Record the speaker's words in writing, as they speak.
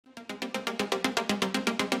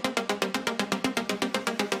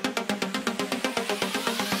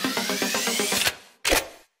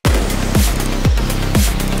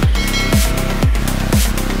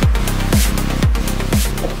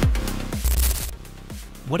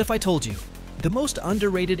What if I told you the most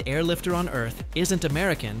underrated airlifter on Earth isn't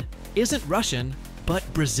American, isn't Russian, but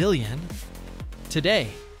Brazilian? Today,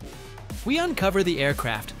 we uncover the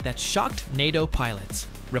aircraft that shocked NATO pilots,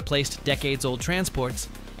 replaced decades-old transports,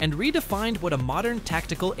 and redefined what a modern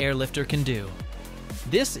tactical airlifter can do.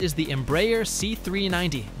 This is the Embraer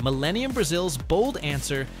C-390 Millennium, Brazil's bold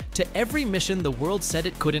answer to every mission the world said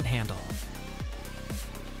it couldn't handle.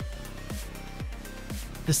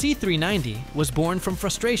 The C-390 was born from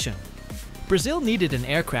frustration. Brazil needed an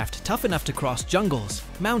aircraft tough enough to cross jungles,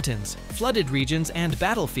 mountains, flooded regions, and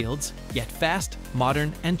battlefields, yet fast,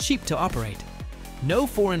 modern, and cheap to operate. No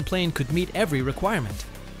foreign plane could meet every requirement.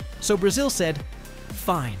 So Brazil said,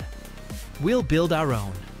 "Fine, we'll build our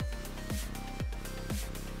own."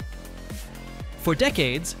 For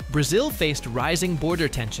decades, Brazil faced rising border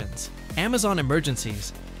tensions, Amazon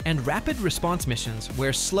emergencies, and rapid response missions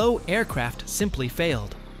where slow aircraft simply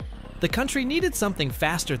failed. The country needed something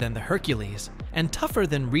faster than the Hercules and tougher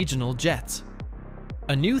than regional jets.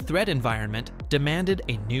 A new threat environment demanded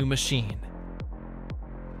a new machine.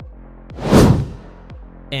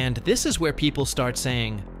 And this is where people start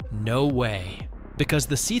saying, "No way," because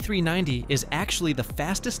the C-390 is actually the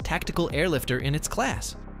fastest tactical airlifter in its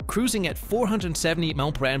class, cruising at 470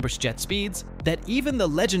 mph jet speeds that even the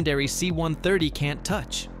legendary C-130 can't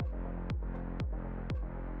touch.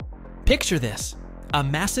 Picture this. A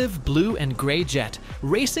massive blue and gray jet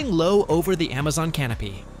racing low over the Amazon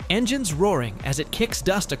canopy, engines roaring as it kicks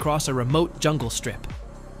dust across a remote jungle strip.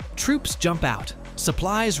 Troops jump out,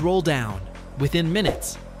 supplies roll down. Within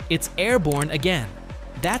minutes, it's airborne again.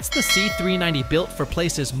 That's the C-390 built for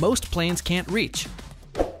places most planes can't reach.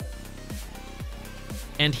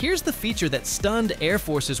 And here's the feature that stunned air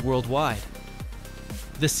forces worldwide.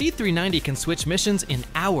 The C-390 can switch missions in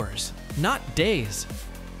hours, not days.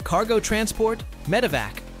 Cargo transport,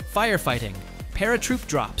 medevac, firefighting, paratroop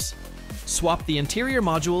drops. Swap the interior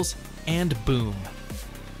modules, and boom.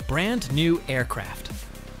 Brand new aircraft.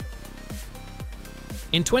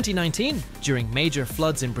 In 2019, during major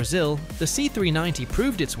floods in Brazil, the C-390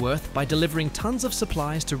 proved its worth by delivering tons of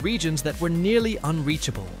supplies to regions that were nearly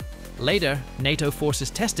unreachable. Later, NATO forces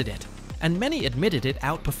tested it, and many admitted it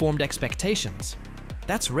outperformed expectations.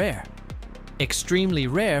 That's rare. Extremely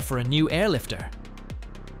rare for a new airlifter.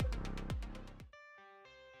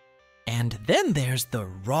 And then there's the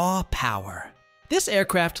raw power. This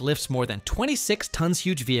aircraft lifts more than 26 tons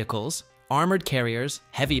huge vehicles, armored carriers,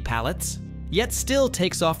 heavy pallets, yet still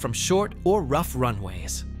takes off from short or rough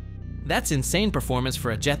runways. That's insane performance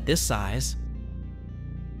for a jet this size.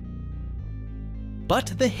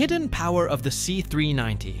 But the hidden power of the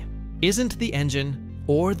C-390 isn't the engine,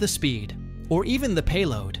 or the speed, or even the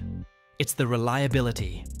payload. It's the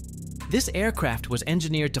reliability. This aircraft was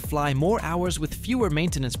engineered to fly more hours with fewer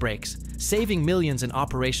maintenance breaks, saving millions in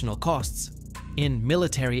operational costs. In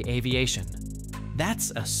military aviation,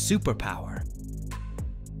 that's a superpower.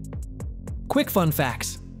 Quick fun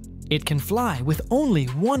facts. It can fly with only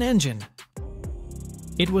one engine.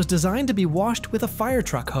 It was designed to be washed with a fire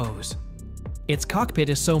truck hose. Its cockpit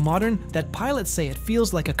is so modern that pilots say it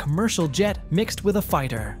feels like a commercial jet mixed with a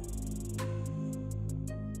fighter.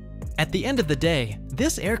 At the end of the day,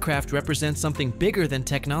 this aircraft represents something bigger than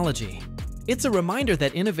technology. It's a reminder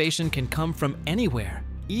that innovation can come from anywhere,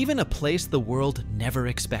 even a place the world never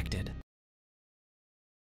expected.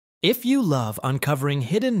 If you love uncovering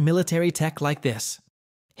hidden military tech like this,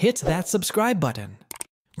 hit that subscribe button.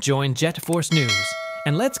 Join JetForce News,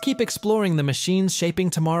 and let's keep exploring the machines shaping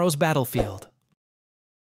tomorrow's battlefield.